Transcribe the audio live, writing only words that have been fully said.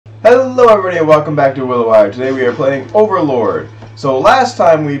Hello everybody and welcome back to Willow Wire. Today we are playing Overlord. So last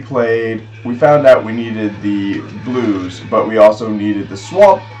time we played, we found out we needed the blues, but we also needed the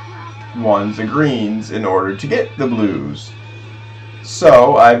swamp ones, the greens, in order to get the blues.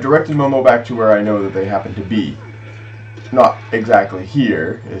 So I've directed Momo back to where I know that they happen to be. Not exactly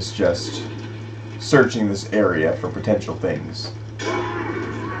here, it's just searching this area for potential things.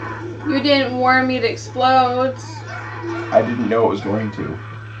 You didn't warn me to explode. I didn't know it was going to.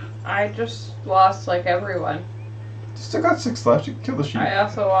 I just lost like everyone. Still got 6 left, you can kill the sheep. I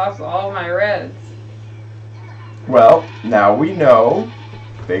also lost all my reds. Well, now we know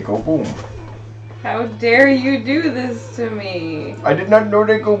they go boom. How dare you do this to me? I did not know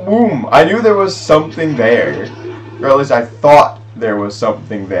they go boom. I knew there was something there. Or at least I thought there was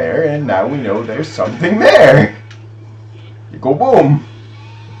something there, and now we know there's something there. You go boom.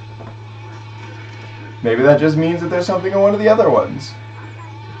 Maybe that just means that there's something in one of the other ones.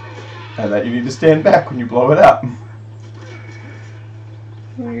 And that you need to stand back when you blow it up.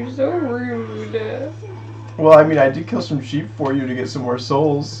 You're so rude. Well, I mean, I did kill some sheep for you to get some more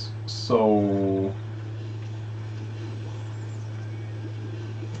souls, so...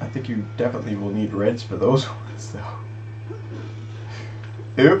 I think you definitely will need reds for those ones, though.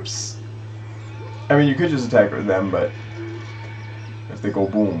 Oops. I mean, you could just attack with them, but... if they go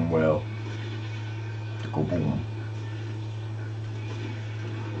boom, well... they go boom.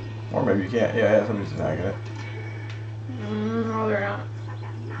 Or maybe you can't. Yeah, somebody's attacking it. No, they're not.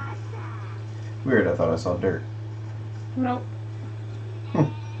 Weird, I thought I saw dirt. Nope.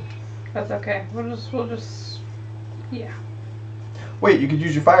 That's okay. We'll just... yeah. Wait, you could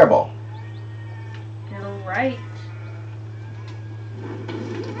use your fireball. You're right.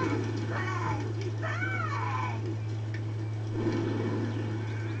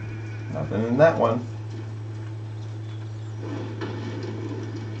 Nothing in that one.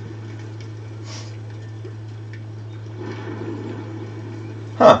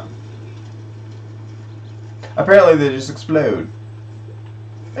 Huh. Apparently they just explode.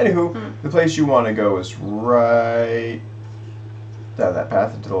 Anywho, the place you want to go is right down that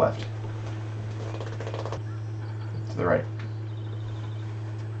path and to the left. To the right.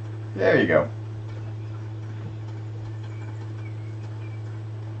 There you go.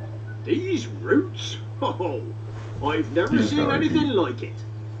 These roots? Oh, I've never Just seen gonna anything repeat. like it.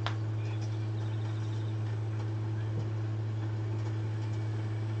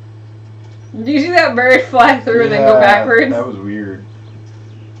 Did you see that bird fly through and then go backwards? That was weird.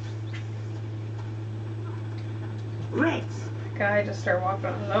 Reds. That guy just started walking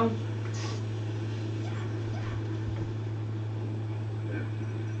on his own.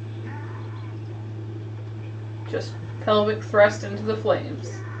 Just pelvic thrust into the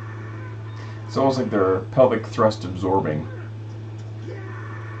flames. It's almost like they're pelvic thrust absorbing.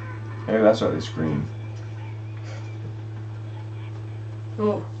 Maybe that's why they scream.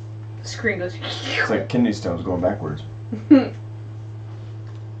 Oh, the screen goes. It's like kidney stones going backwards.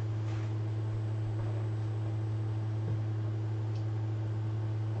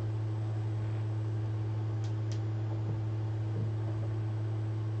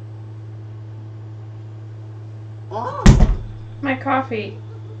 Oh, My coffee.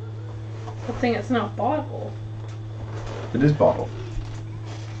 Good thing it's not bottle. It is bottle.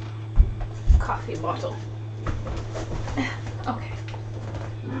 Coffee bottle. Okay.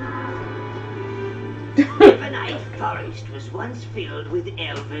 Elvenite forest was once filled with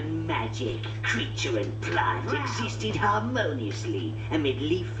elven magic. Creature and plant existed harmoniously amid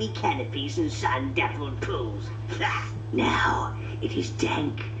leafy canopies and sun-dappled pools. Now it is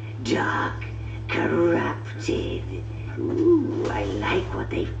dank, dark, corrupted. Ooh, I like what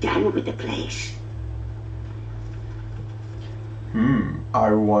they've done with the place.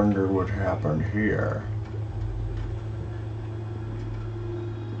 I wonder what happened here.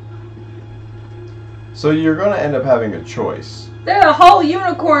 So you're gonna end up having a choice. There's a whole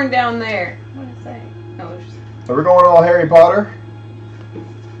unicorn down there. What did I say? No, it's just... Are we going all Harry Potter?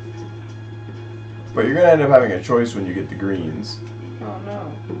 But you're gonna end up having a choice when you get the greens. Oh no.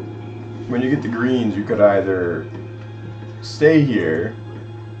 When you get the greens, you could either stay here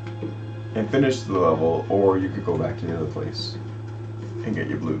and finish the level, or you could go back to the other place and get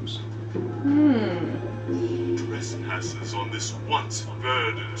your blues. Trespassers on this once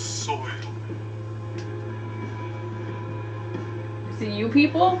verdant soil. Is it you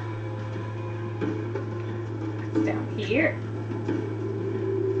people? It's down here.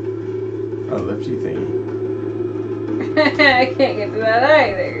 A lifty thing. I can't get to that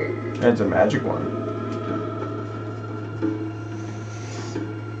either. That's a magic one.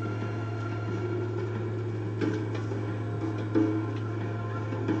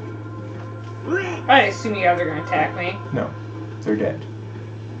 I assume you guys are gonna attack me. No, they're dead.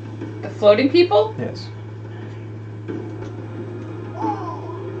 The floating people? Yes.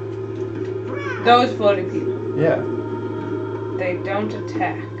 Those floating people. Yeah. They don't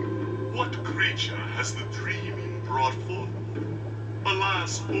attack. What creature has the dreaming brought forth?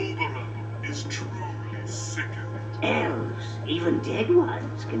 Alas, Oberon is truly sickened. Elves, even dead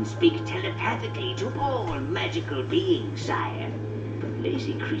ones, can speak telepathically to all magical beings, sire.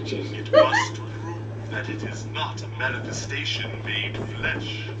 Lazy creatures. It must prove that it is not a manifestation made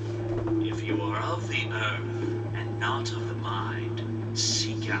flesh. If you are of the earth and not of the mind,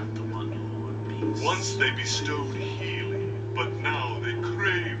 seek out the one-horned beast. Once they bestowed healing, but now they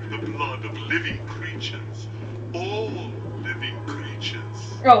crave the blood of living creatures. All living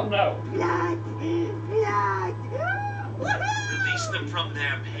creatures. Oh no. Blood! Blood! Release them from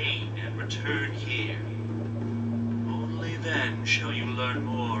their pain and return here. Only then shall you learn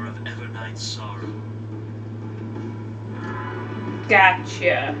more of Evernight's sorrow.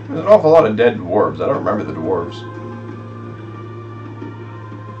 Gotcha. There's an awful lot of dead dwarves. I don't remember the dwarves.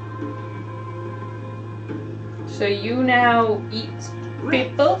 So you now eat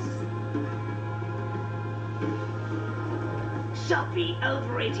people? Soppy,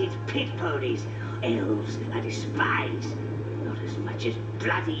 overrated pit ponies. Elves I despise. Not as much as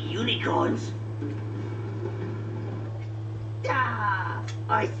bloody unicorns. Ah,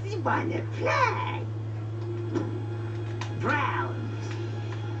 I see wanna play. Browns.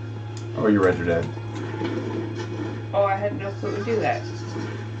 Oh, you read your dead. Oh, I had no clue to do that.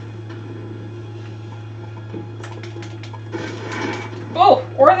 Oh,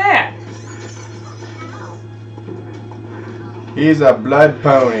 or that. He's a blood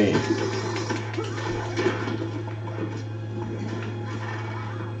pony.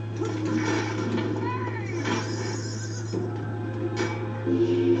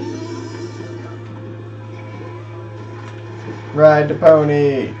 Ride the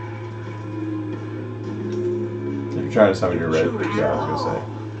pony. You're trying to summon your red. Yeah, I was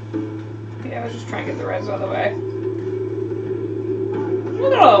gonna Yeah, I was just trying to get the reds out of the way.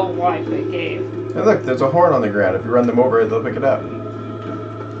 Look at all the life they gave. say. Hey, look, there's a horn on the ground. If you run them over, they'll pick it up.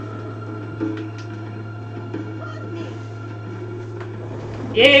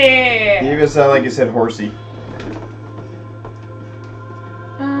 Yeah. You even sound like you said horsey.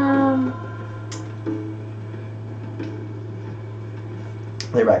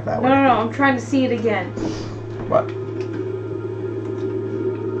 They're back that way. No, I'm trying to see it again. What?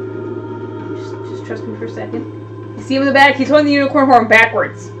 Just trust me for a second. You see him in the back? He's holding the unicorn horn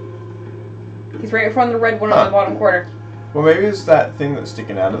backwards. He's right in front of the red one on the bottom corner. Well, maybe it's that thing that's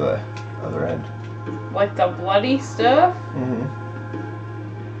sticking out of the other end. Like the bloody stuff? Mm-hmm.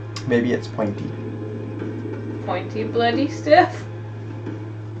 Maybe it's pointy. Pointy bloody stuff?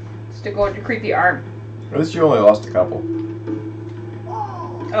 Just to go into creepy arm. At least you only lost a couple.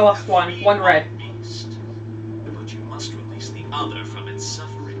 I lost one. One red. Beast. But you must release the other from its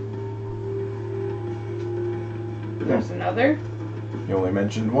suffering. There's another. You only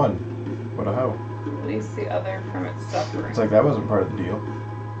mentioned one. What a hoe. Release the other from its suffering. It's like that wasn't part of the deal.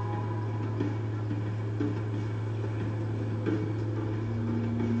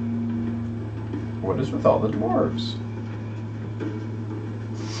 What is with all the dwarves?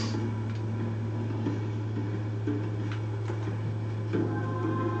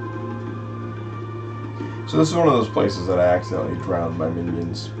 So this is one of those places that I accidentally drowned my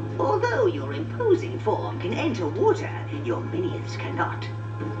minions. Although your imposing form can enter water, your minions cannot.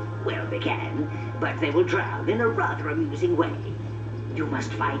 Well, they can, but they will drown in a rather amusing way. You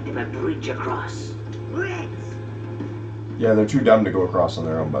must find them a bridge across. Reds! Yeah, they're too dumb to go across on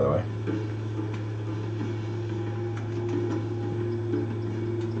their own, by the way.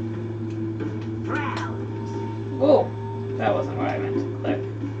 Browns! Whoa. That wasn't what I meant to click.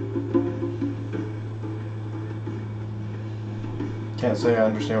 Can't say I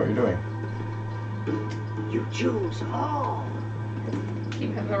understand what you're doing. You choose all.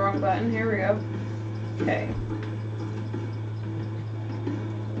 Keep hitting the wrong button. Here we go. Okay.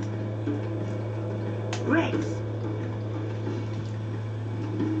 Reds!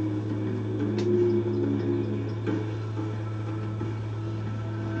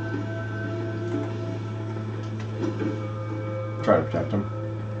 Try to protect them.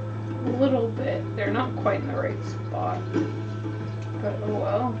 A little bit. They're not quite in the right spot. But oh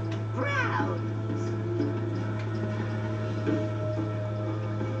well. Browns!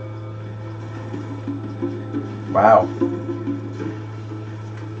 Wow.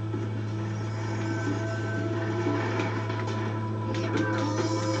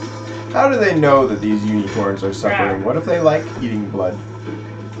 How do they know that these unicorns are suffering? Right. What if they like eating blood?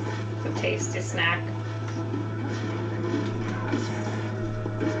 The tasty snack.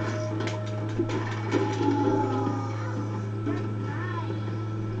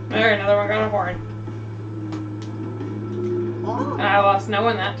 There, another one got a horn. And I lost no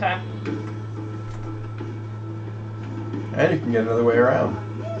one that time. And you can get another way around.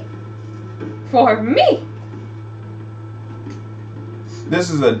 For me! This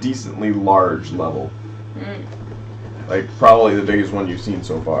is a decently large level. Mm. Like, probably the biggest one you've seen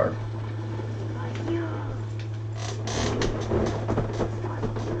so far.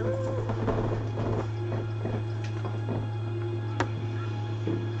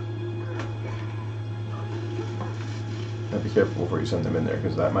 Now be careful before you send them in there,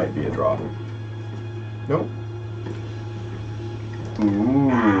 because that might be a drop. Nope. Ooh.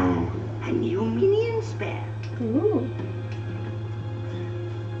 A new minion spell. Ooh.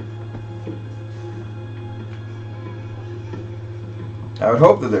 I would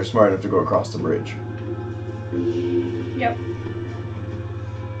hope that they're smart enough to go across the bridge. Yep.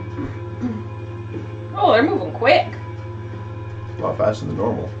 Oh, they're moving quick. A lot faster than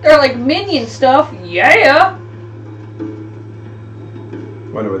normal. They're like minion stuff. Yeah!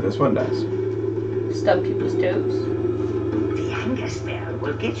 Wonder what this one does. Stub people's toes. The anger spell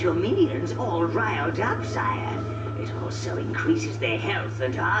will get your minions all riled up, sire. It also increases their health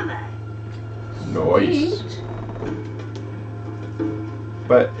and armor. Nice. Sweet.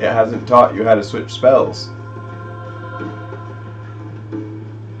 But it hasn't taught you how to switch spells.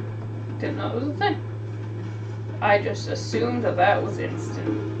 Didn't know it was a thing. I just assumed that that was instant.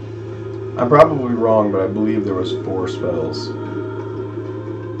 I'm probably wrong, but I believe there was 4 spells.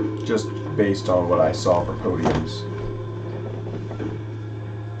 Just based on what I saw for podiums.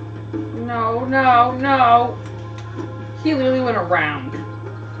 No, no, no. He literally went around.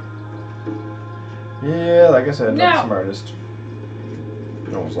 Yeah, like I said, not the No. smartest.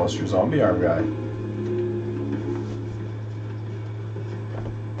 You almost lost your zombie arm guy.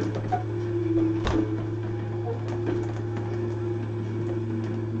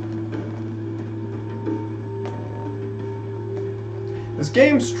 This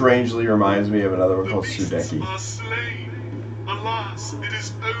game strangely reminds me of another one The called beasts Sudeki. are slain. Alas, it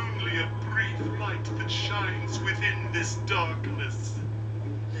is only a brief light that shines within this darkness.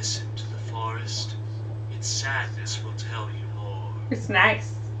 Listen to the forest. Its sadness will tell you more. It's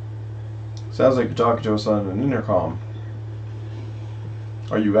nice. Sounds like you're talking to us on an intercom.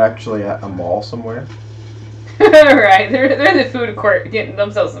 Are you actually at a mall somewhere? Right, they're in the food court getting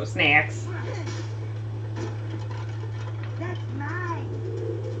themselves some snacks. That's mine.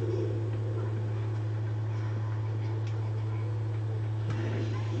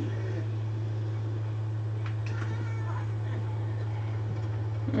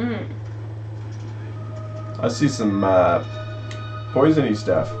 Mm. I see some poisony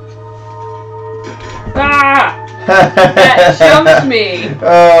stuff. Ah! That jumped me.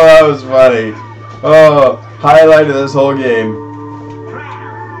 Oh, that was funny. Oh, highlight of this whole game.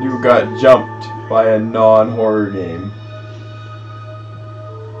 You got jumped by a non-horror game.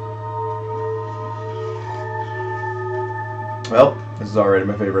 Well, this is already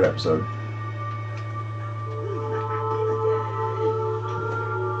my favorite episode.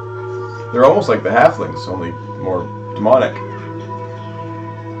 They're almost like the halflings, only more demonic.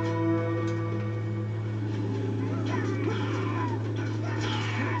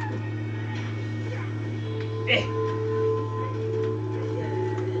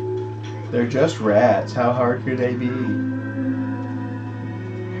 They're just rats. How hard could they be?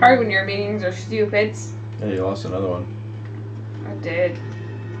 Hard when your meetings are stupid. Yeah, you lost another one. I did.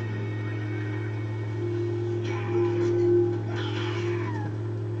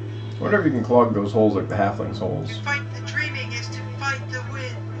 I wonder if you can clog those holes like the halflings' holes. To fight the dreaming is to fight the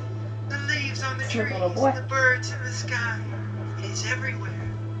wind. The leaves on the It's like a trees, little boy. the birds in the sky. It is everywhere.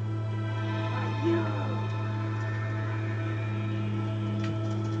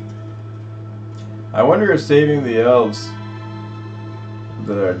 I wonder if saving the elves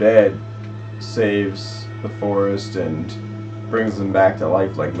that are dead saves the forest and brings them back to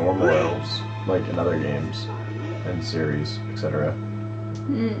life like normal elves, like in other games and series, etc.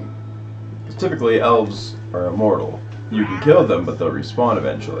 Mm. Because typically elves are immortal. You can kill them, but they'll respawn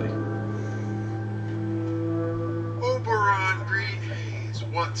eventually. Oberon Greenhaze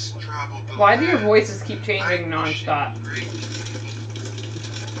once traveled the Why do your land. voices keep changing nonstop? But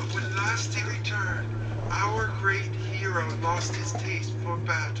when last he returned, our great hero lost his taste for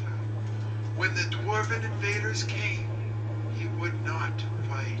battle. When the dwarven invaders came, he would not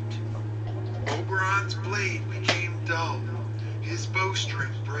fight. Oberon's blade became dull, his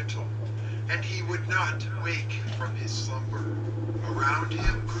bowstring brittle, and he would not wake from his slumber. Around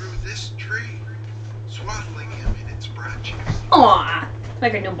him grew this tree, swaddling him in its branches. Aw,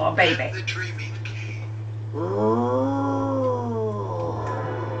 like a newborn baby. Then the dreaming came.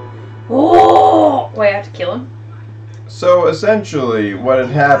 Oh! Wait, I have to kill him? So essentially, what had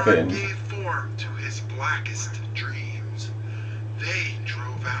happened? Gave form to his blackest dreams. They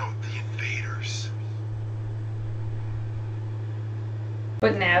drove out the invaders.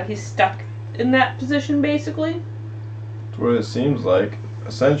 But now he's stuck in that position, basically? That's what it seems like.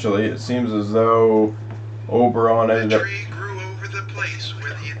 Essentially, it seems as though Oberon The ended up. tree grew over the place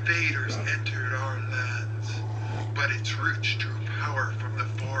where the invaders entered our lands, but its roots drew power from the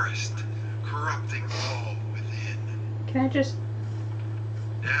forest, corrupting all within. Can I just...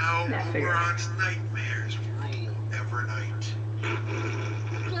 Now Nah, figure it. Oberon's nightmares rule Evernight.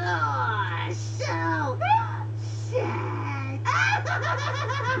 Oh, so sad.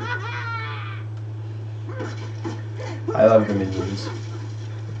 I love the minions.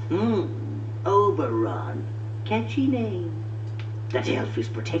 Oberon. Catchy name. That elf is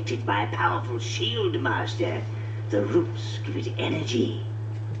protected by a powerful shield master. The roots give it energy.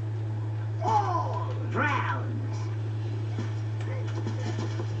 All rounds.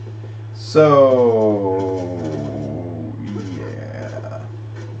 So yeah.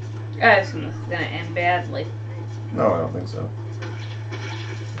 This one's gonna end badly. No, I don't think so.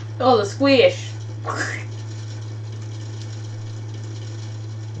 Oh, the squish.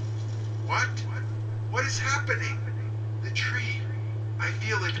 What? What is happening? The tree. I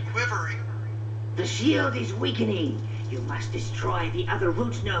feel it quivering. The shield is weakening. You must destroy the other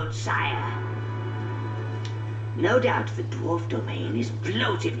root nodes, sire. No doubt the dwarf domain is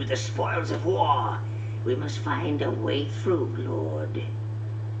bloated with the spoils of war. We must find a way through, Lord.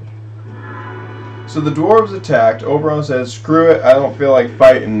 So the dwarves attacked. Oberon says, "Screw it! I don't feel like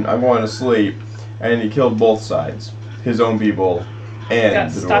fighting. I'm going to sleep." And he killed both sides, his own people and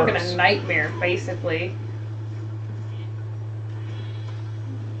Got the stuck in dwarves. a nightmare, basically.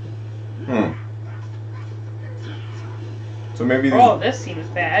 So maybe Oh, this seems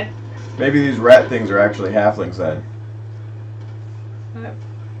bad. these rat things are actually halflings then.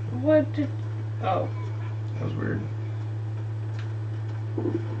 What did... Oh. That was weird.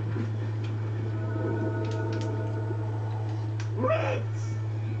 Reds!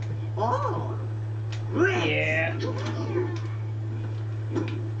 Oh! Reds! Yeah.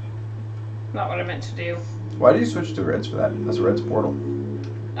 Not what I meant to do. Why do you switch to reds for that? That's a red's portal.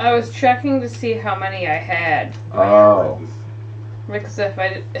 I was checking to see how many I had. Oh. Because if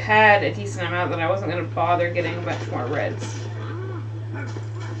I had a decent amount, then I wasn't going to bother getting a bunch more reds.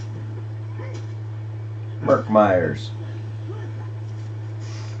 Merc Myers.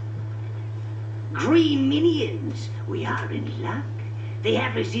 Green minions! We are in luck. They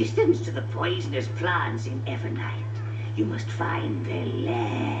have resistance to the poisonous plants in Evernight. You must find their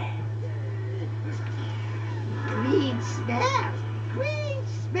lair. Green smell! Green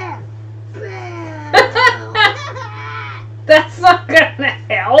smell! That's not gonna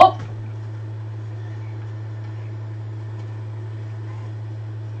help!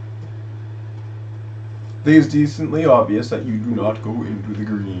 It is decently obvious that you do not go into the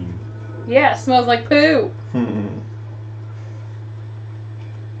green. Yeah, it smells like poo!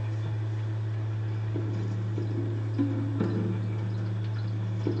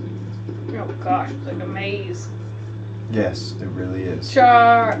 Oh gosh, it's like a maze. Yes, it really is.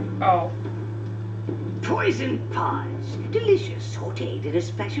 Oh. Poison pods. Delicious, sauteed in a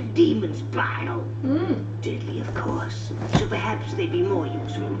splash of demon's bile. Deadly, of course. So perhaps they'd be more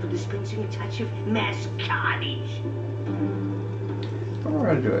useful for dispensing a touch of mass carnage. I don't know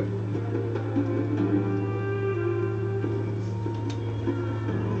how to do it.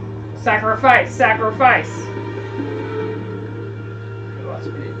 Sacrifice! Sacrifice! Who wants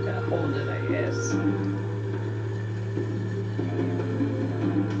me to hold it, I guess.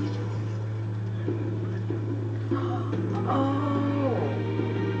 Oh!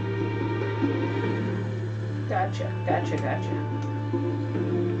 Gotcha.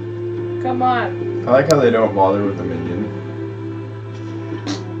 Come on. I like how they don't bother with the minion.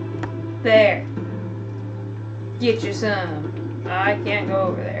 There. Get you some. I can't go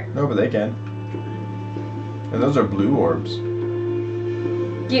over there. No, but they can. And those are blue orbs.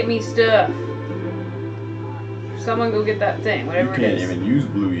 Get me stuff. Someone go get that thing, You whatever it can't is. even use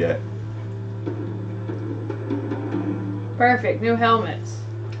blue yet. Perfect. New helmets.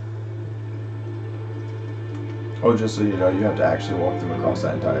 Oh, just so you know, you have to actually walk them across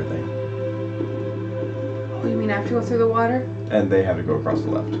that entire thing. Oh, you mean I have to go through the water? And they have to go across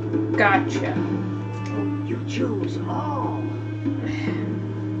the left. Gotcha. You choose all.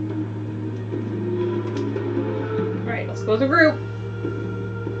 Let's go as a group.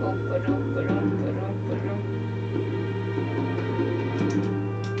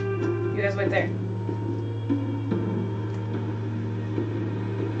 You guys wait there.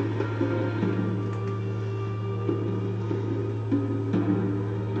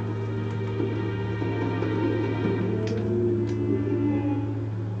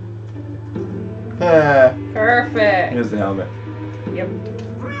 Perfect. Here's the helmet. Yep.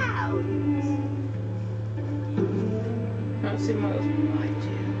 Let's see what else.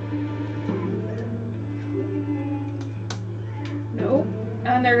 Nope.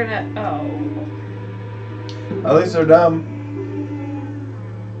 And they're gonna. Oh. At least they're dumb.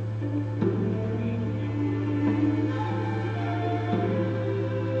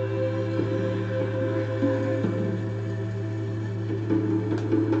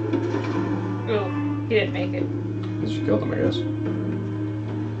 Oh, he didn't make it. She killed him, I guess.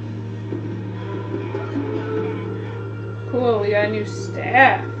 Cool, we got a new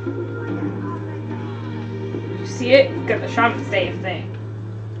staff. You see it? It's got the shaman staff thing.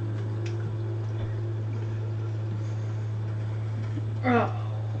 Oh.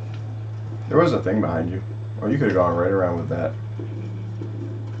 There was a thing behind you. Or you could have gone right around with that.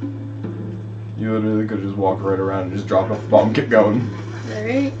 You literally could have just walked right around and just dropped off the bomb and kept going.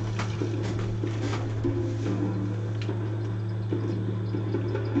 Right?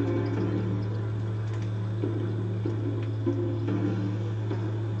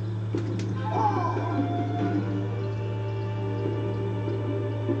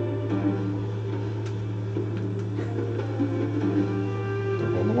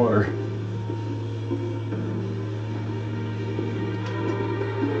 Water.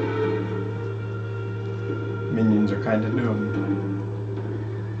 Minions are kind of doomed.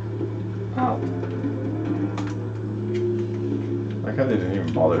 Oh. Like how they didn't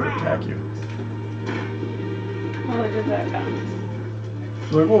even bother to attack you. Well, they did that time.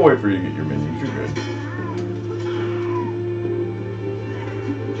 Like, we'll wait for you to get your minions. You're good.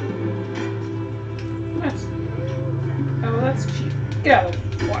 That's. Oh, that's cheap. Get out of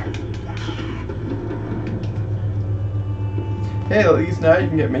the water. Hey, at least now you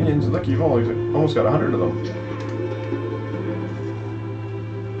can get minions. Look, you've almost got 100 of them.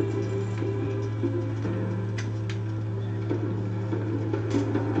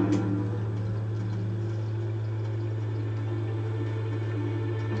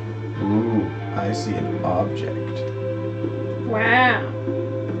 Ooh, I see an object. Wow.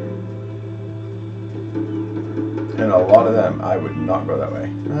 And a lot of them, I would not go that way.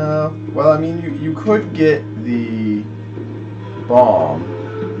 Well, I mean, you could get the bomb.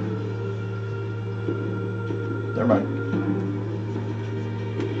 Never mind.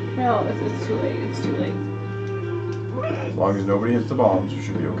 Well, it's too late. It's too late. As long as nobody hits the bombs, you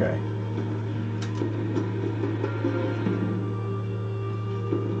should be okay.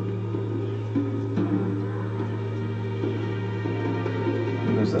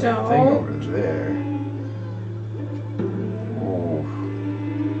 And there's that thing over there. Oh.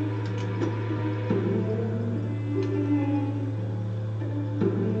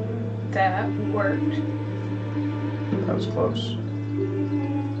 That worked. That was close.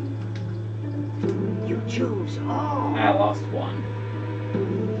 You choose all. I lost one.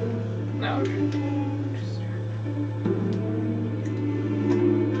 No.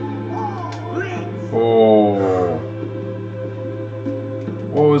 Oh.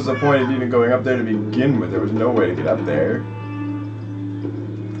 What was the point of even going up there to begin with? There was no way to get up there.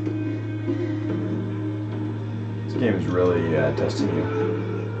 This game is really testing you.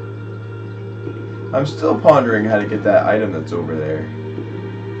 I'm still pondering how to get that item that's over there.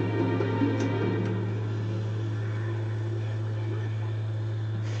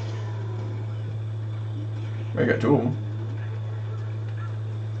 I got two of them.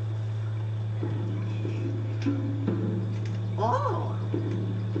 Oh,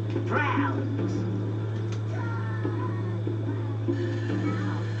 browns.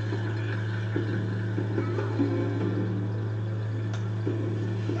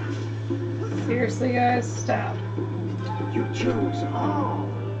 Seriously, guys, stop. You choose all.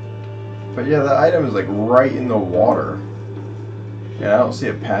 But yeah, that item is like right in the water. And I don't see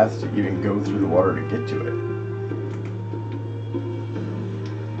a path to even go through the water to get to it.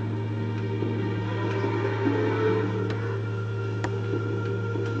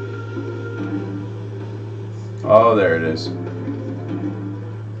 Oh, there it is.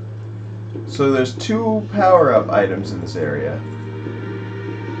 So there's two power-up items in this area.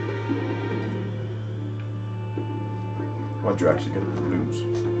 Once you actually get the blues.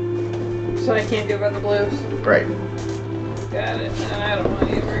 So I can't go by the blues. Right. Got it. And I don't want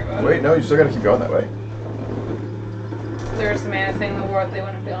you to worry about it. Wait, no, you still gotta keep going that way. there's the mana thing in the world they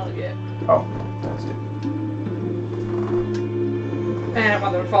wouldn't be able to get. Oh, that's it. And I don't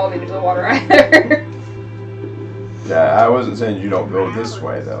want them to follow me into the water either. Yeah, I wasn't saying you don't go this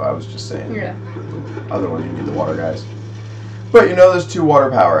way, though. I was just saying Yeah. other ones you need the water guys. But you know there's 2 water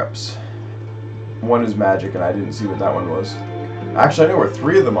power-ups. One is magic, and I didn't see what that one was. Actually, I know where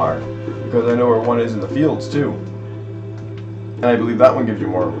 3 of them are, because I know where one is in the fields, too. And I believe that one gives you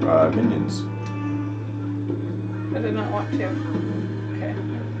more minions. I did not want to. Okay.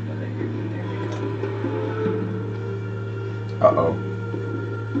 Uh-oh.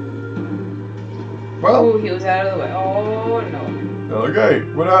 Well, Oh, he was out of the way. Oh, no. okay,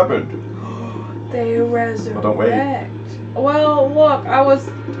 what happened? They resurrect. don't wait. Well, look, I was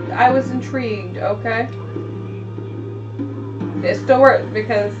intrigued, okay? It still worked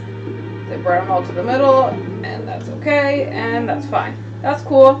because they brought them all to the middle, and that's okay, and that's fine. That's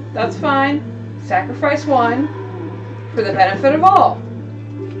cool, that's fine. Sacrifice one for the benefit of all.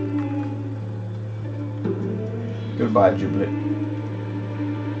 Goodbye, Giblet.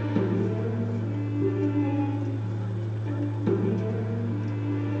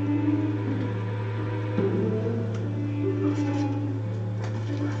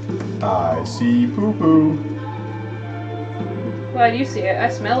 I see poo-poo. Glad you see it. I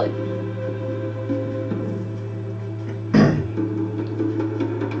smell it. Do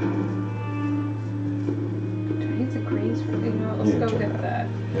I need the greens for you know, let's Yeah, go turn get that.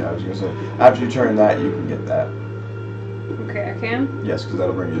 Yeah, I was gonna say, after you turn that, you can get that. Okay, I can? Yes, because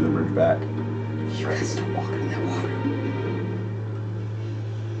that'll bring you the bridge back. You gotta stop walking in that water.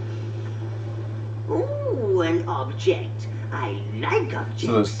 Ooh, an object. I like objects.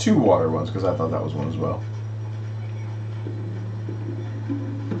 So there's 2 water ones, because I thought that was one as well.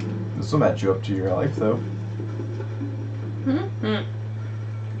 This will match you up to your life, though. Hmm?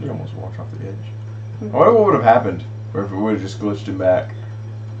 You almost walked off the edge. I wonder what would have happened, or if it would have just glitched him back.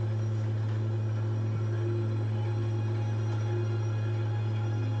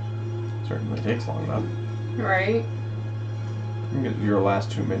 Certainly takes long enough. Right? You can get your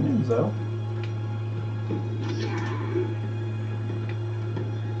last 2 minions, though.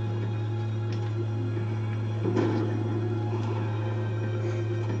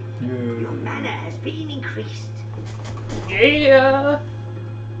 Your mana has been increased. Yeah!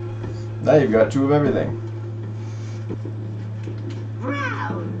 Now you've got 2 of everything.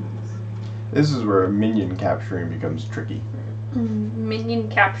 Rounds. This is where minion capturing becomes tricky. Minion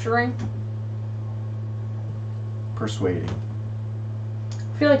capturing. Persuading.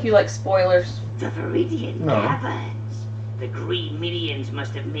 I feel like you like spoilers. The Viridian No. Caverns. The green minions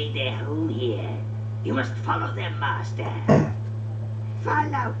must have made their home here. You must follow them, master.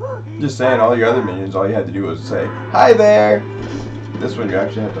 Follow. Just saying, all your other minions, all you had to do was say, "Hi there!" This one, you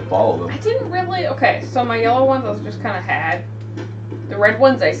actually have to follow I them. didn't really... Okay, so my yellow ones I was just kind of had. The red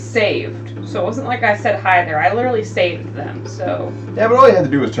ones I saved. So it wasn't like I said hi there. I literally saved them, so... Yeah, but all you had to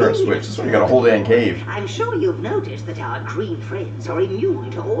do was turn a switch. This one, you got a whole dang cave. I'm sure you've noticed that our green friends are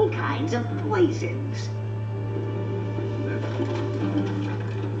immune to all kinds of poisons.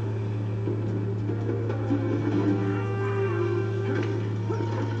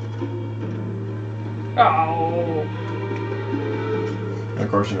 Oh... And of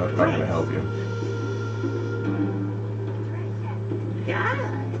course, you know it's not going to help you. Ah,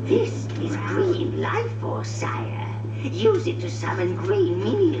 this is green life force, sire. Use it to summon green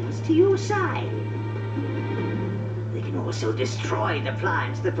minions to your side. They can also destroy the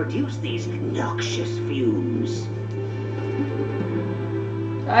plants that produce these noxious fumes.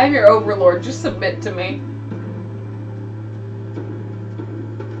 I'm your overlord. Just submit to me.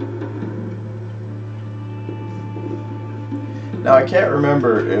 Now, I can't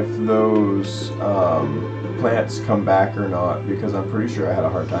remember if those plants come back or not, because I'm pretty sure I had a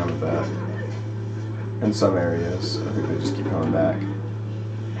hard time with that. In some areas. I think they just keep coming back.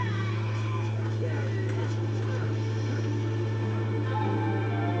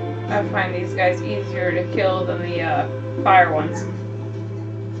 I find these guys easier to kill than the fire ones.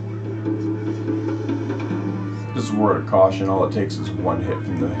 Just a word of caution, all it takes is 1 hit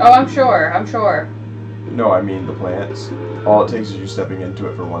from the... Oh, I'm sure. I'm sure. No, I mean the plants. All it takes is you stepping into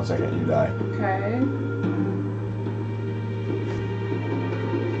it for 1 second and you die. Okay.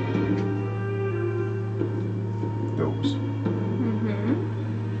 Those. Mm-hmm.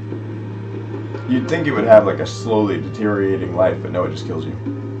 You'd think it would have like a slowly deteriorating life, but no, it just kills you.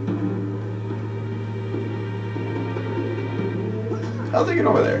 How'd they get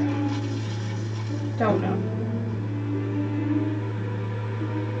over there? Don't know.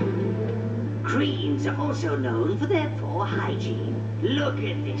 Greens are also known for their poor hygiene. Look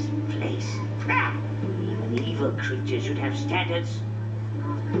at this place. Ha! Even evil creatures should have standards.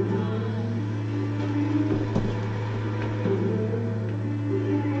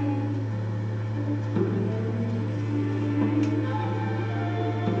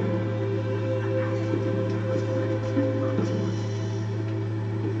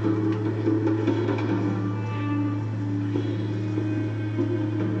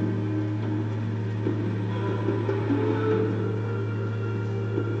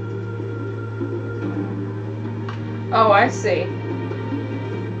 Oh, I see.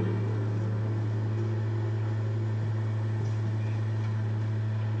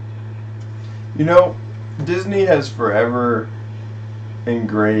 You know, Disney has forever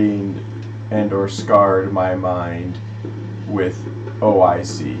ingrained and or scarred my mind with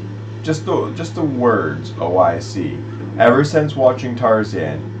OIC. Just the words OIC. Ever since watching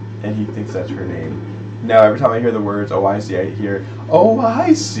Tarzan, and he thinks that's her name. Now every time I hear the words OIC, I hear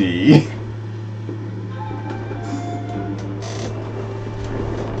OIC.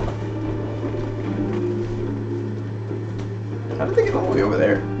 How did they get all the way over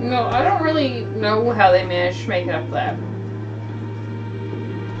there? No, I don't really know how they managed to make it up that.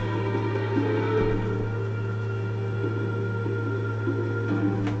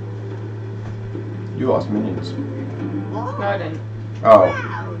 You lost minions. No, I didn't. Oh.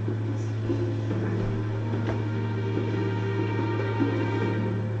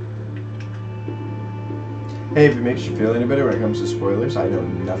 Hey, if it makes you feel any better when it comes to spoilers, I know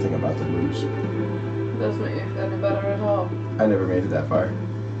nothing about the blues. Doesn't make me feel any better at all. I never made it that far.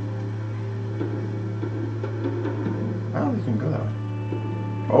 I don't think you can go that way.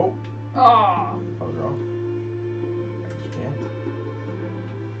 Oh, Oh, I was wrong. I guess you can't.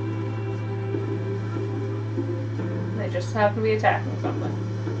 they just happen to be attacking something.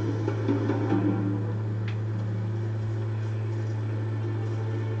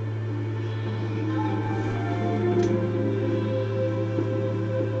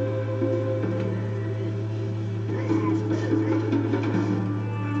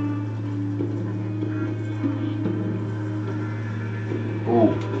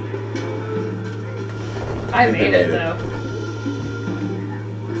 Ooh. I made it though.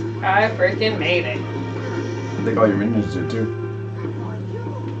 I freaking made it. I think all your minions did too.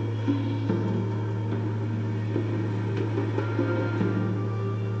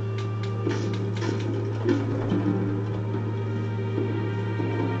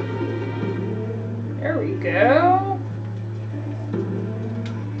 There we go.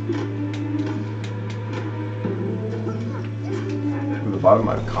 At the bottom,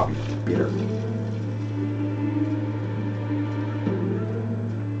 I have copy bitter.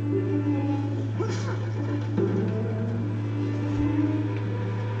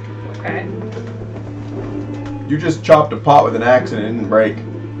 Okay. You just chopped a pot with an axe and it didn't break.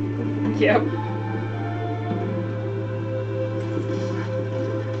 Yep.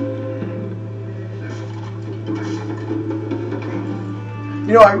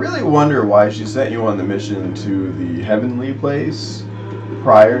 You know, I really wonder why she sent you on the mission to the heavenly place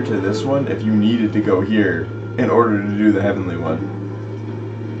prior to this one if you needed to go here in order to do the heavenly one.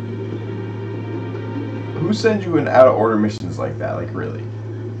 Who sends you in out of order missions like that? Like, really?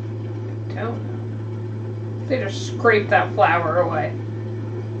 Don't. They just scraped that flower away.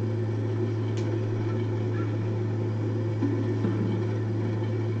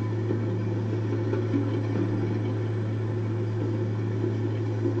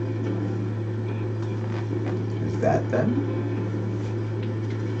 Is that them?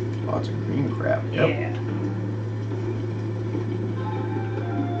 Lots of green crap. Yep. Yeah.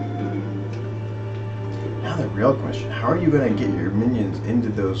 Now the real question, how are you going to get your minions into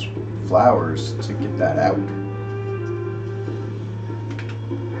those flowers to get that out?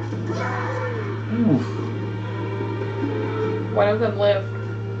 Oof. One of them lived.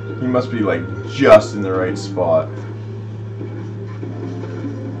 He must be like just in the right spot.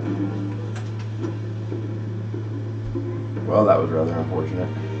 Well, that was rather unfortunate.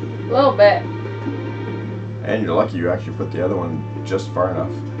 A little bit. And you're lucky you actually put the other one just far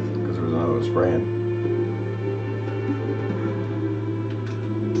enough, because there was another one spraying.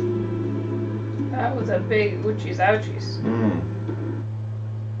 That was a big ouchies ouchies. Mmm.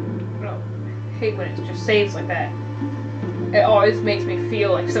 I hate when it just saves like that. It always makes me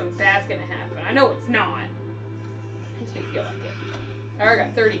feel like something bad's gonna happen. I know it's not. It makes me feel like it. I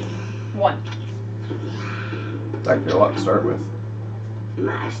got 31. It's actually a lot to start with.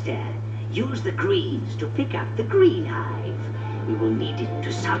 Master, use the greens to pick up the green hive. We will need it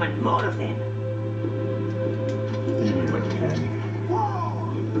to summon more of them. You need like 10.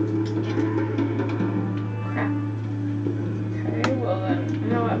 Crap. Okay, well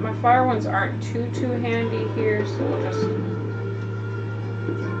fire ones aren't too handy here, so we'll just...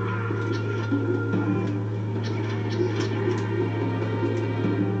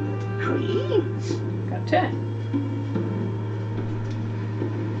 Greens. Got 10.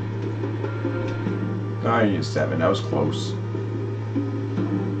 I need 7. That was close.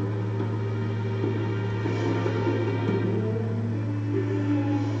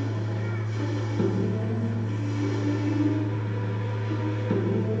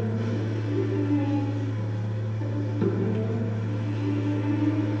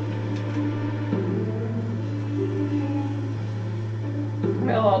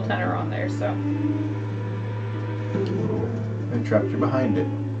 Well, all 10 are on there, so... I trapped you behind it.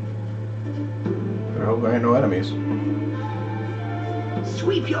 Better hope there ain't no enemies.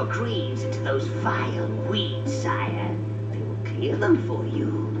 Sweep your greens into those vile weeds, sire. They will clear them for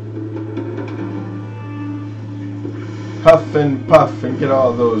you. Huff and puff and get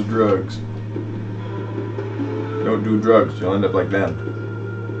all those drugs. Don't do drugs, you'll end up like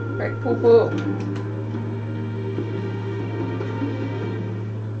them. Right, poo-poo.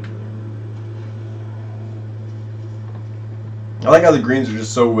 I like how the greens are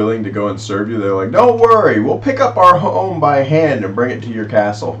just so willing to go and serve you. They're like, don't worry, we'll pick up our home by hand and bring it to your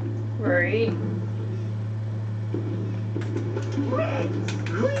castle. Right.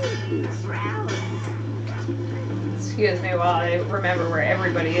 Excuse me while I remember where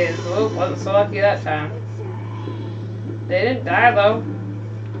everybody is. Oh, wasn't so lucky that time. They didn't die, though.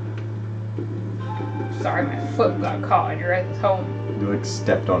 Sorry, my foot got caught in your guys' home. You like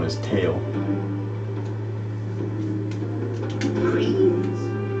stepped on his tail.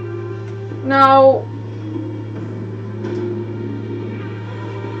 No.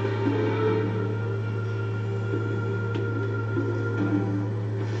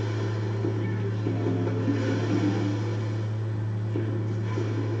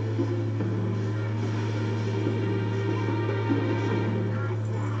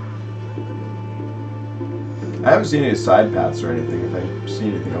 I haven't seen any side paths or anything. If I see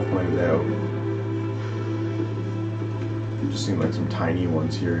anything, I'll point it out. Just seemed like some tiny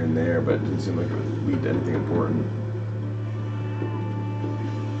ones here and there, but it didn't seem like it would lead to anything important.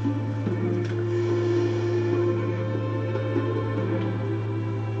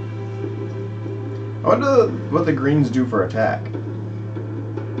 I wonder what the greens do for attack.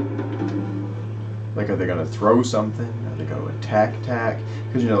 Like, are they gonna throw something? Are they gonna attack?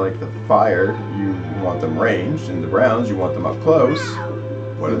 Because, you know, like the fire, you want them ranged, and the browns, you want them up close.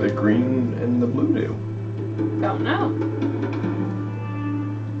 What do the green and the blue do? Don't know.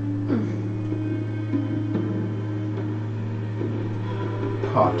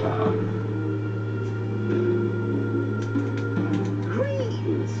 Pata.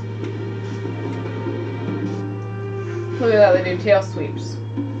 Look at that, they do tail sweeps.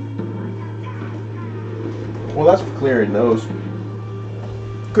 Well, that's for clearing those.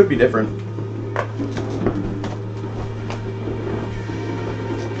 Could be different.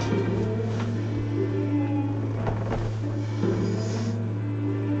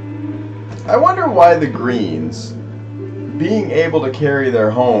 I wonder why the greens, being able to carry their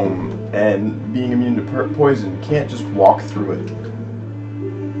home and being immune to poison, can't just walk through it.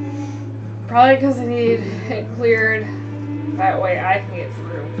 Probably because they need it cleared. That way I can get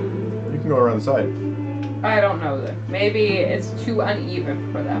through. You can go around the side. I don't know then. Maybe it's too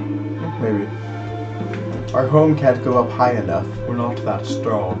uneven for them. Maybe. Our home can't go up high enough. We're not that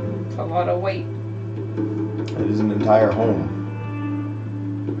strong. It's a lot of weight. It is an entire home.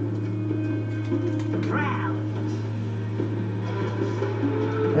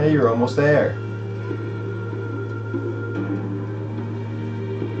 Hey, you're almost there.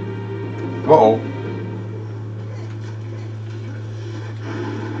 Uh-oh.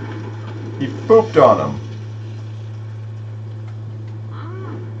 He pooped on him.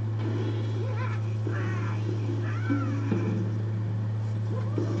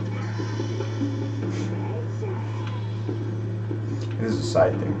 This is a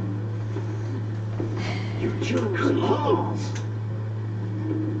side thing. You choose.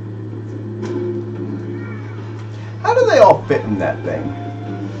 How do they all fit in that thing?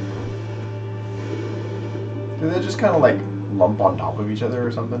 Do they just kind of like lump on top of each other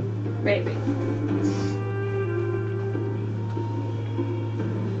or something? Maybe.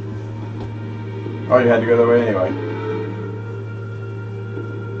 Oh, you had to go that way anyway.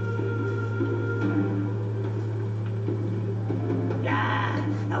 Ah,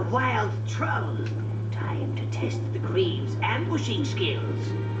 a wild troll. Time to test the Green's ambushing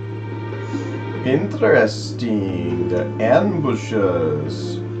skills. Interesting. The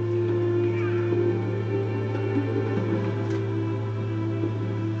ambushes.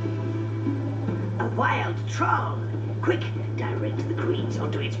 troll. Quick, direct the greens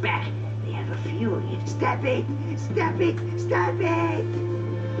onto its back. They have a fury. Stab it! Stab it! Stab it!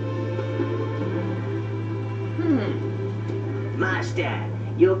 Master,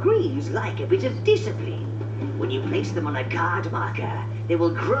 your greens like a bit of discipline. When you place them on a card marker, they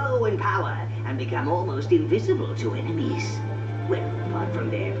will grow in power and become almost invisible to enemies. Well, apart from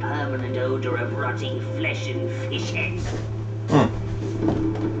their permanent odor of rotting flesh and fish heads.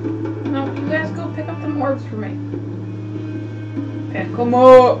 No, you guys go pick up the orbs for me. Pick them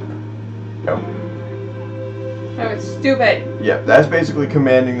up. No. Oh, it's stupid. Yeah, that's basically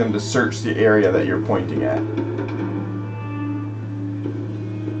commanding them to search the area that you're pointing at.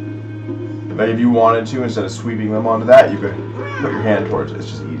 Like if you wanted to, instead of sweeping them onto that, you could put your hand towards it. It's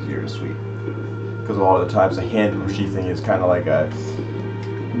just easier to sweep. Because a lot of the times the hand pushy thing is kind of like a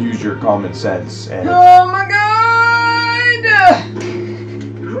use your common sense. And Oh my god!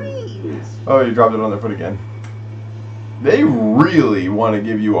 oh, you dropped it on their foot again. They really want to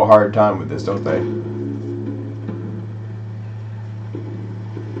give you a hard time with this, don't they?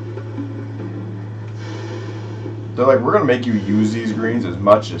 They're like, we're going to make you use these greens as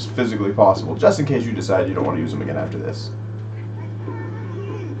much as physically possible, just in case you decide you don't want to use them again after this.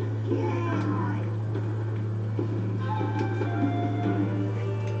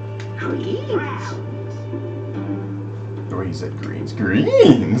 Or he said greens.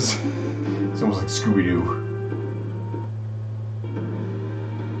 Greens! It's almost like Scooby-Doo.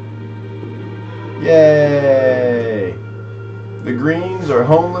 Yay! The greens are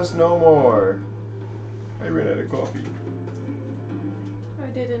homeless no more. I ran out of coffee.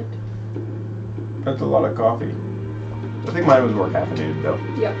 I didn't. That's a lot of coffee. I think mine was more caffeinated though.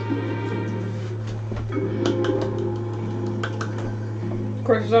 Yep. Of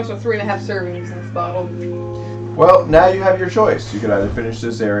course, there's also 3.5 servings in this bottle. Well, now you have your choice. You can either finish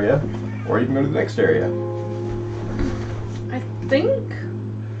this area, or you can go to the next area. I think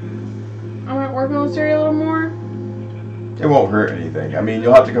I might work on this area a little more. It won't hurt anything. I mean,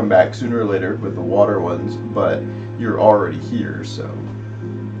 you'll have to come back sooner or later with the water ones, but you're already here, so.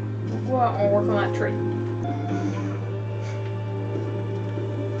 Go out and work on that tree.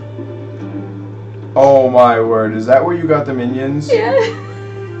 Oh my word, is that where you got the minions? Yeah.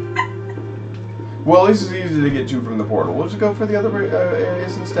 Well, at least it's easy to get to from the portal. We'll just go for the other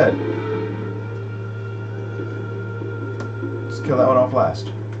areas instead. Just kill that one off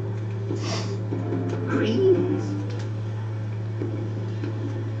last.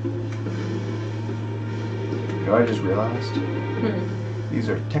 You know what I just realized? These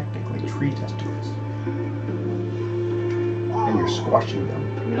are technically tree testicles. And you're squashing them.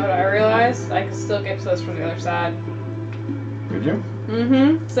 You know what I realized? I can still get to this from the other side. Could you?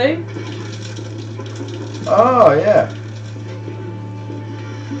 Mm-hmm. See? Oh, yeah.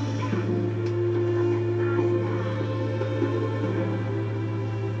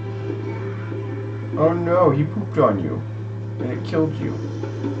 Oh no, he pooped on you. And it killed you.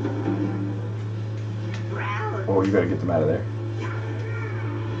 Oh, you gotta get them out of there.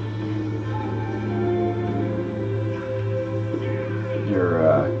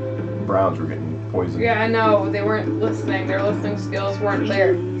 Your browns were getting poisoned. Yeah, I know. They weren't listening. Their listening skills weren't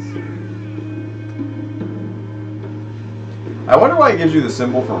there. I wonder why it gives you the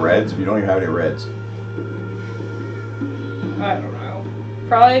symbol for reds if you don't even have any reds. I don't know.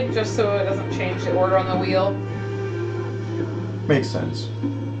 Probably just so it doesn't change the order on the wheel. Makes sense.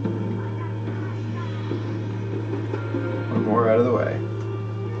 One more out of the way.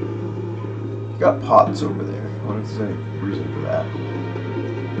 You got pots over there. I wonder if there's any reason for that.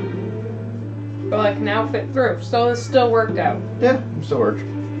 But I can now fit through, so this still worked out. Yeah, it still worked.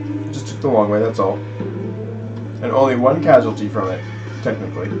 Just took the long way, that's all. And only one casualty from it,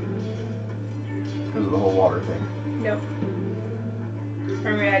 technically. Because of the whole water thing. Yep.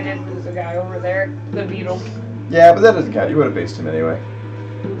 I mean, I did lose a guy over there, the beetle. Yeah, but that doesn't count. You would have based him anyway.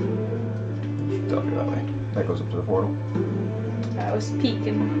 Don't go that way. That goes up to the portal. I was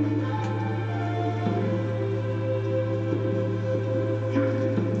peeking.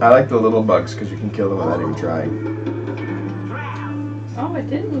 I like the little bugs because you can kill them without even trying. Oh, I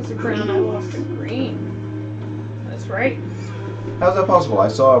didn't lose a brown, I lost a green. That's right. How's that possible? I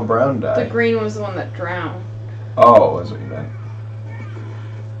saw a brown die. The green was the one that drowned. Oh, that's what you meant.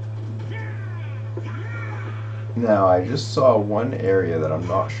 Now, I just saw one area that I'm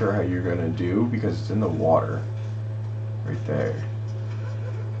not sure how you're going to do because it's in the water. Right there.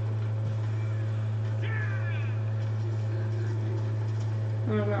 I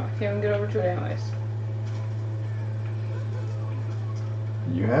don't know. I can't even get over to it anyways.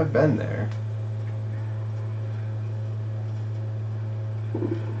 You have been there.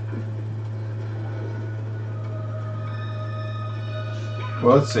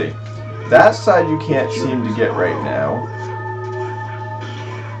 Well, let's see. That side you can't seem to get right now.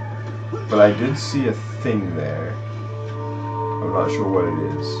 But I did see a thing there. I'm not sure what it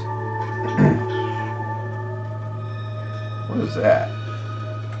is. What is that?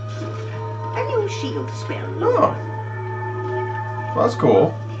 A new shield spell. Oh. Well, that's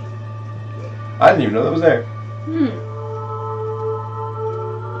cool. I didn't even know that was there.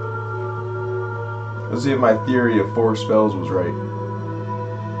 Let's see if my theory of 4 spells was right.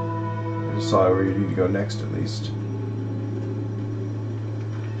 I just saw where you need to go next, at least.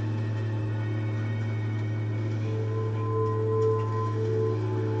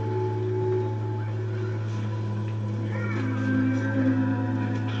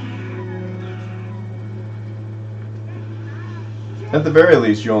 At the very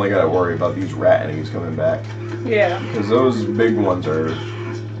least, you only gotta worry about these rat enemies coming back. Yeah. Because those big ones are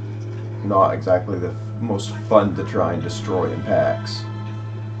not exactly the most fun to try and destroy in packs.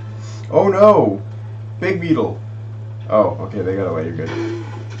 Oh no! Big beetle! Oh, okay, they got away, you're good.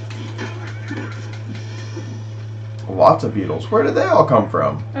 Lots of beetles. Where did they all come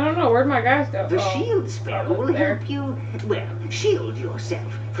from? I don't know. Where'd my guys go? The shield spell oh, will there. help you, well, shield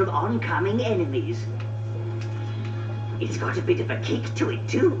yourself from oncoming enemies. It's got a bit of a kick to it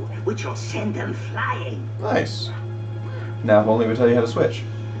too, which will send them flying. Nice. Now if only we tell you how to switch.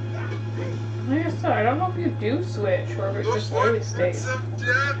 Like I said, I don't know if you do switch or if it The just really footprints stays. of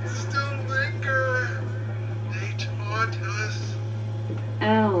death still linger. They taunt us.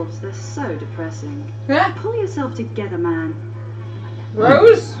 Elves, they're so depressing. Huh? Pull yourself together, man.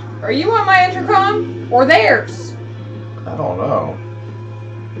 Rose, are you on my intercom or theirs? I don't know.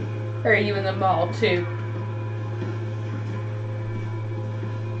 Or are you in the mall too?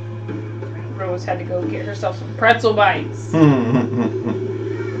 Rose had to go get herself some pretzel bites.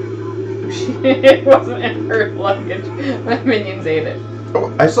 It wasn't in her luggage. My minions ate it.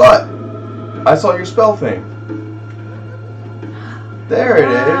 Oh, I saw it. I saw your spell thing. There it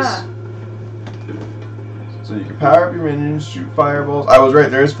is. So you can power up your minions, shoot fireballs. I was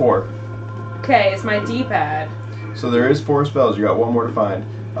right, there is 4. Okay, it's my D-pad. So there is 4 spells. You got 1 more to find.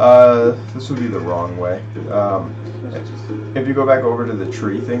 This would be the wrong way. If you go back over to the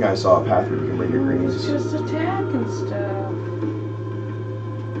tree thing, I saw a path where you can bring your It's greens. just attack and stuff.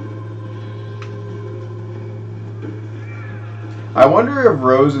 I wonder if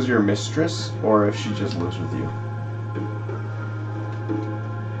Rose is your mistress or if she just lives with you.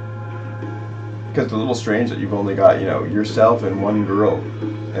 Because it's a little strange that you've only got, you know, yourself and 1 girl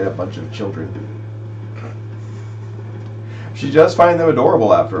and a bunch of children. She does find them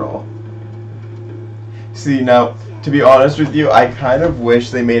adorable after all. See, now, to be honest with you, I kind of wish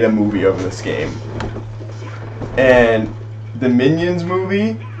they made a movie of this game. And the Minions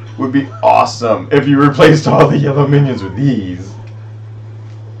movie would be awesome if you replaced all the yellow minions with these.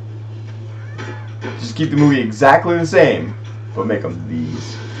 Just keep the movie exactly the same, but make them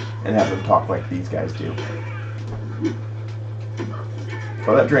these. And have them talk like these guys do.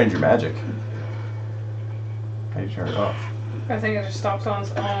 Oh, that drains your magic. How do you turn it off? I think it just stops on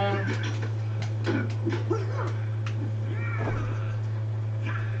its own.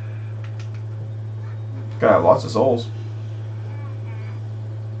 Gotta have lots of souls.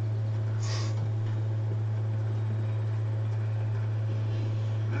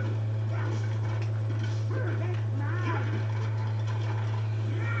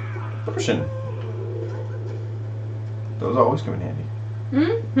 Potion. Those always come in handy.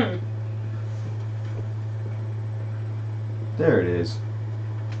 Mm-hmm. There it is.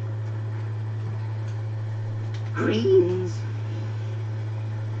 Greens.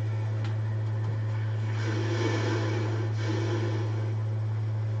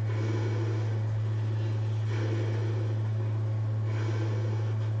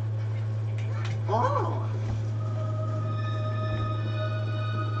 Oh,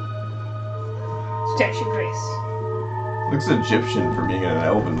 Statue grace. Looks Egyptian for being in an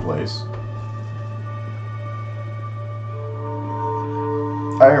elven place.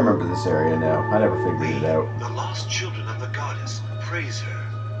 I remember this area now. I never figured it out. The lost children of the goddess, praise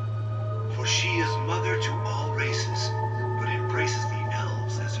her. For she is mother to all races, but embraces the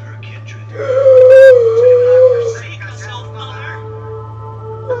elves as her kindred. Do not forsake yourself, mother.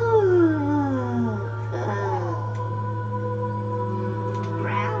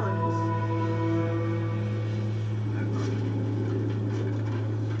 browns.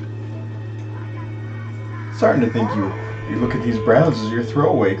 Starting to think you look at these browns as your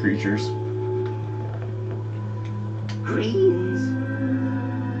throwaway creatures. Greens.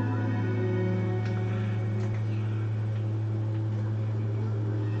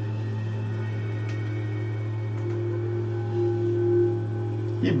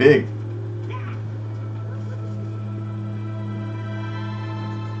 He big.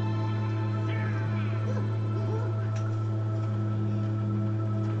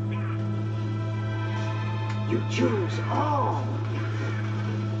 You choose all.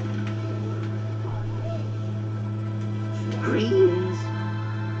 Greens.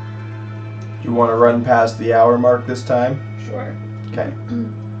 You want to run past the hour mark this time? Sure. Okay.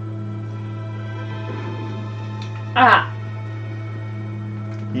 Ah.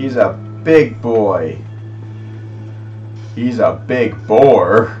 He's a big boy. He's a big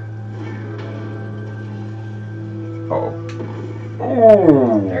boar. Oh.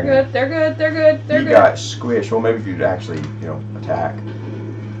 Ooh. They're good. They're good. They're good. They're He good. got squished. Well, maybe if you'd actually, attack.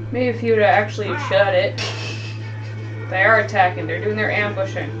 Maybe if you would actually shut it. They are attacking. They're doing their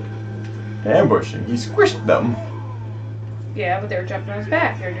ambushing. Ambushing. He squished them. Yeah, but they were jumping on his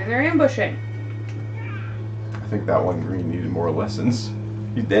back. They're doing their ambushing. I think that one green needed more lessons.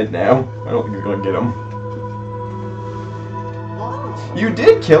 He's dead now. I don't think he's gonna get him. You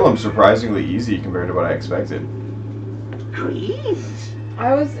did kill him surprisingly easy compared to what I expected. Greens.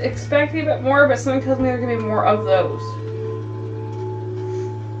 I was expecting a bit more, but something tells me there's gonna be more of those.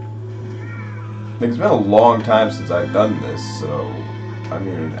 It's been a long time since I've done this, so I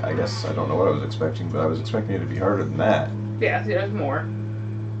mean, I guess I don't know what I was expecting, but I was expecting it to be harder than that. Yeah, see, there's more.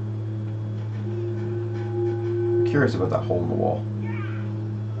 I'm curious about that hole in the wall.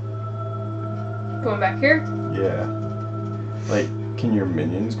 Going back here? Yeah. Like, can your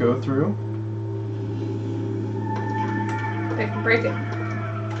minions go through? They can break it.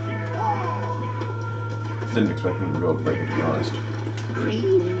 Didn't expect them to be able to break it, to be honest.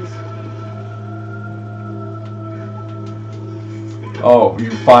 Greens. Oh,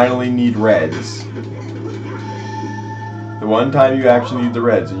 you finally need reds. The one time you actually need the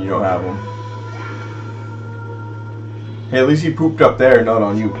reds and you don't have them. Hey, at least he pooped up there, not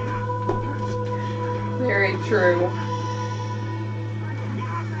on you. Very true.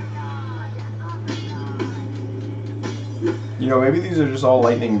 You know, maybe these are just all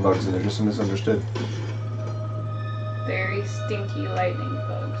lightning bugs and they're just misunderstood. Very stinky lightning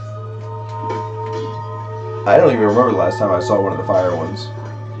bugs. I don't even remember the last time I saw one of the fire ones.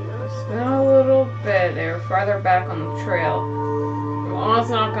 It's been a little bit. They were farther back on the trail. I'm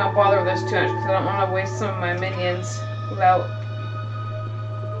honestly not going to bother with this too much because I don't want to waste some of my minions without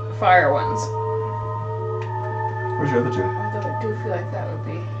fire ones. Where's your other two? Although I do feel like that would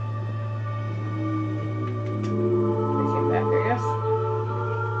be... They came back there, yes?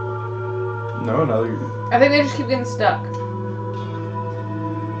 No, no, you're... I think they just keep getting stuck.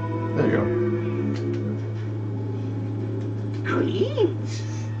 There you go. Greens.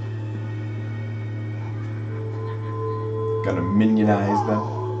 Gonna minionize them.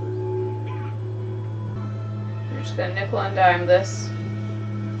 We're just going to nickel and dime this.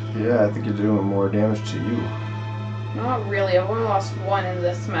 Yeah, I think you're doing more damage to you. Not really. I've only lost one in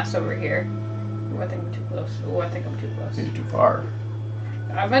this mess over here. Ooh, I think I'm too close. Ooh, I think I'm too close. You're too far.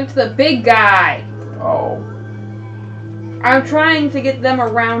 I went to the big guy. Oh. I'm trying to get them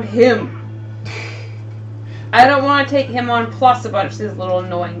around him. I don't want to take him on plus a bunch of these little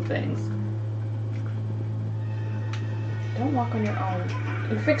annoying things. Don't walk on your own.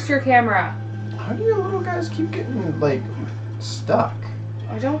 And fix your camera. How do your little guys keep getting, like, stuck?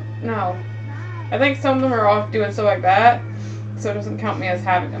 I don't know. I think some of them are off doing stuff like that, so it doesn't count me as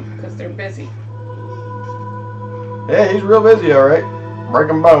having them, because they're busy. Yeah, he's real busy, alright.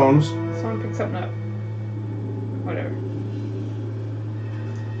 Breaking bones. Someone pick something up. Whatever.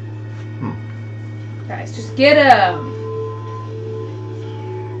 Guys, just get him!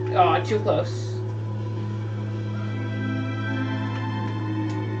 Oh, too close.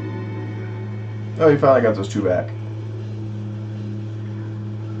 Oh, you finally got those two back.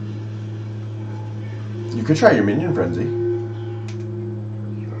 You could try your minion frenzy. You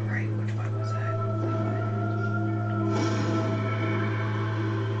were right. Which one was that?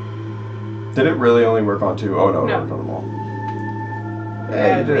 Did it really only work on two? Oh, no, No. it worked on them all. We Hey,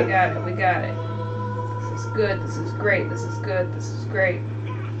 got you it, did we it. got it, we got it. This is good, this is great, this is good, this is great.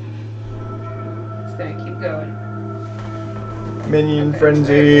 It's gonna keep going. Minion Okay,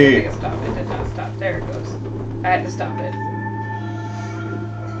 frenzy. I think it stopped. It did not stop. There it goes. I had to stop it.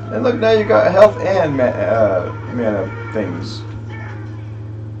 And look, now you got health and mana things.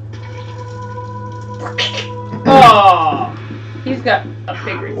 Oh! He's got a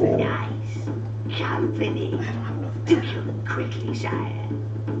big reason. Nice. Company. I don't have enough. Do kill them quickly, sire.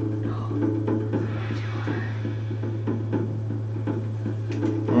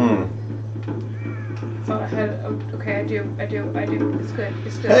 Thought I had. Okay, I do. It's good.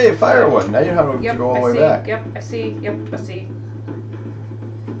 It's good. Hey, fire one. Now you have to Yep, go all the I way see. back. Yep, I see. Yep, I see.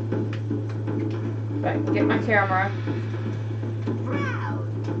 If I can get my camera.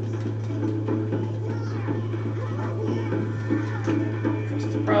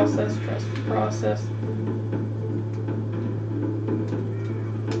 Trust the process, trust the process.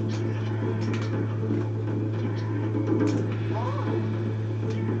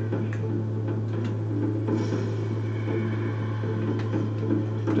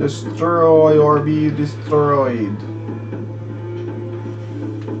 Destroy or be destroyed.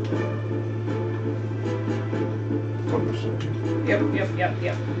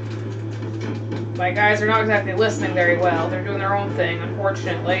 Yep. My guys are not exactly listening very well. They're doing their own thing,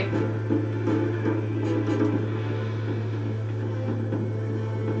 unfortunately.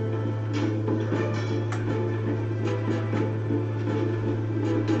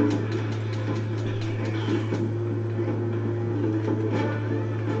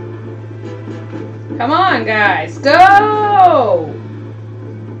 Come on, guys, go!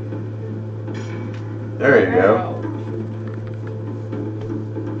 There you go.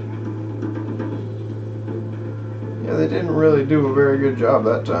 Yeah, they didn't really do a very good job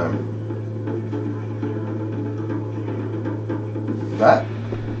that time. That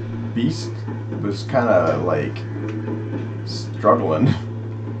beast was kind of like struggling.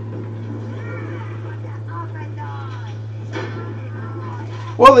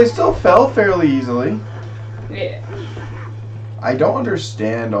 Well, they still fell fairly easily. Yeah. I don't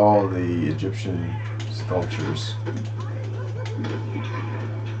understand all the Egyptian sculptures.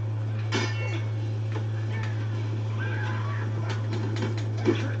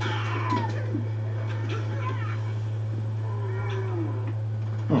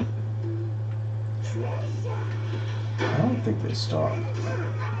 I don't think they stop.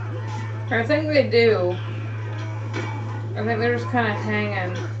 I think they do. I think they're just kind of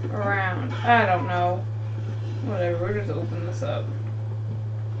hanging around. I don't know. Whatever, we're just opening this up.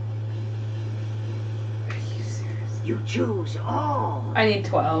 Are you serious? You choose all. I need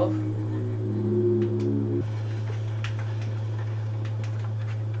 12.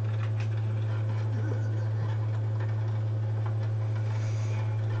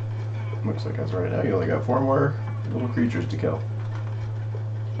 Looks like as right now you only got 4 more little creatures to kill.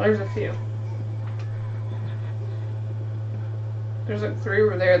 There's a few. There's like 3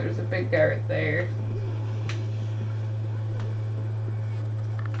 over there. There's a big guy right there.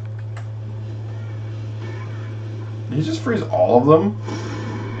 Did you just freeze all of them?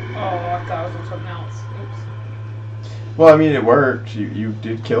 Oh, I thought it was on something else. Oops. Well, I mean, it worked. You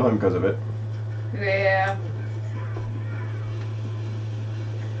did kill him because of it. Yeah.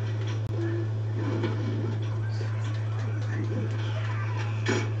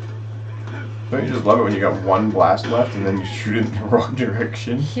 Don't you just love it when you got 1 blast left and then you shoot it in the wrong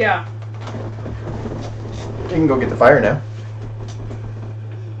direction? Yeah. You can go get the fire now.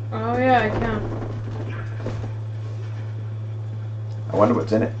 Oh yeah, I can. I wonder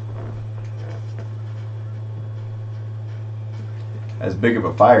what's in it. As big of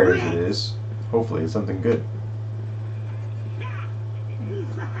a fire as it is, hopefully it's something good.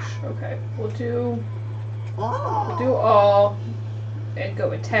 Okay, we'll do all and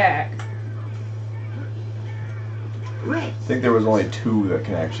go attack. I think there was only 2 that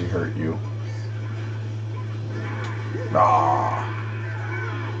can actually hurt you. Ah.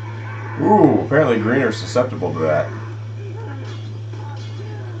 Ooh, apparently green are susceptible to that.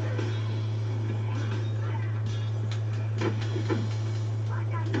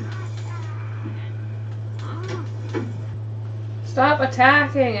 Stop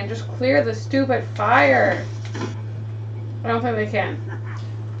attacking and just clear the stupid fire. I don't think they can.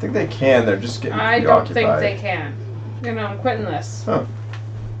 I think they can, they're just getting I preoccupied. don't think they can. You know, I'm quitting this. Huh.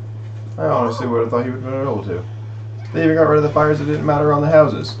 I honestly would have thought he would have been able to. They even got rid of the fires that didn't matter on the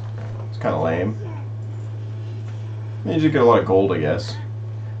houses. It's kind of lame. You just get a lot of gold, I guess.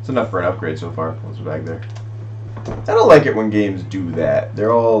 It's enough for an upgrade so far. What's back there? I don't like it when games do that.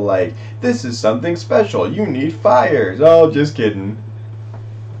 They're all like, this is something special. You need fires. Oh, just kidding.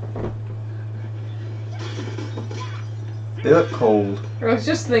 They look cold. I was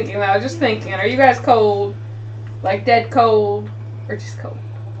just thinking that. I was just thinking, are you guys cold? Like dead cold? Or just cold?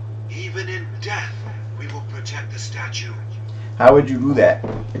 Even in death, we will protect the statue. How would you do that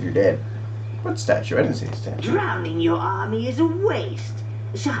if you're dead? What statue? I didn't see a statue. Drowning your army is a waste.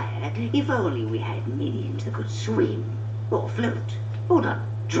 Sire, if only we had minions that could swim, or float, or not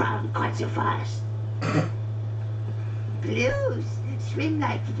drown quite so fast. Blues, swim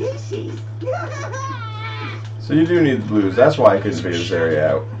like fishes. So you do need the blues. That's why I couldn't figure this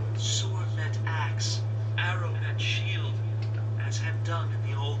area out. Sword met axe, arrow met shield, as had done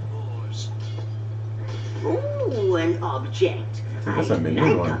in the old wars. Ooh, an object. I think that's a I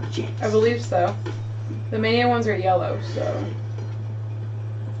minion like one. objects. I believe so. The mania ones are yellow, so.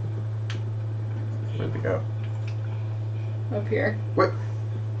 Where'd they go? Up here. Wait.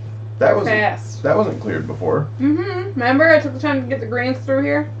 That wasn't. Fast. That wasn't cleared before. Remember I took the time to get the greens through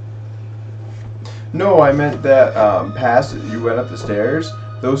here? No, I meant that past you went up the stairs.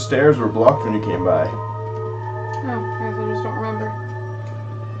 Those stairs were blocked when you came by. Oh, I guess I just don't remember.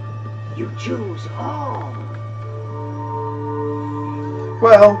 You choose all.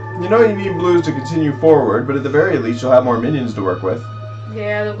 Well, you know you need blues to continue forward, but at the very least you'll have more minions to work with.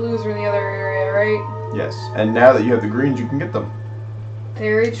 Yeah, the blues are in the other area, right? Yes, and now that you have the greens, you can get them.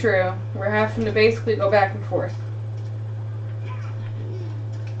 Very true. We're having to basically go back and forth.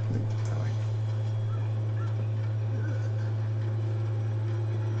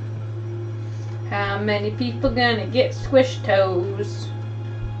 How many people gonna get squish toes?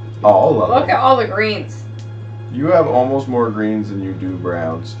 All of Look them. at all the greens. You have almost more greens than you do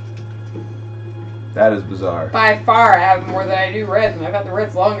browns. That is bizarre. By far, I have more than I do reds, and I've got the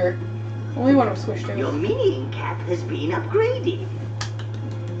reds longer. Only one of them switched Your toes. minion cap has been upgraded.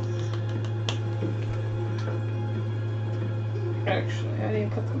 Actually, I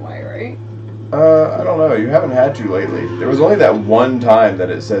didn't put them away, right? I don't know. You haven't had to lately. There was only that one time that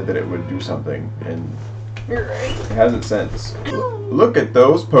it said that it would do something, and You're right. it hasn't since. Look at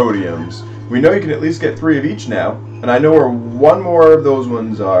those podiums. We know you can at least get 3 of each now, and I know where one more of those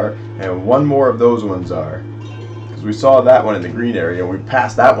ones are, and one more of those ones are. Because we saw that one in the green area, and we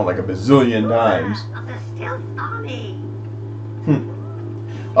passed that one like a bazillion times. Of the stealth army.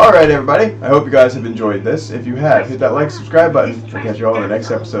 Alright everybody, I hope you guys have enjoyed this. If you have, hit that like, subscribe button. I'll catch you all in the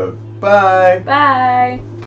next episode. Bye! Bye!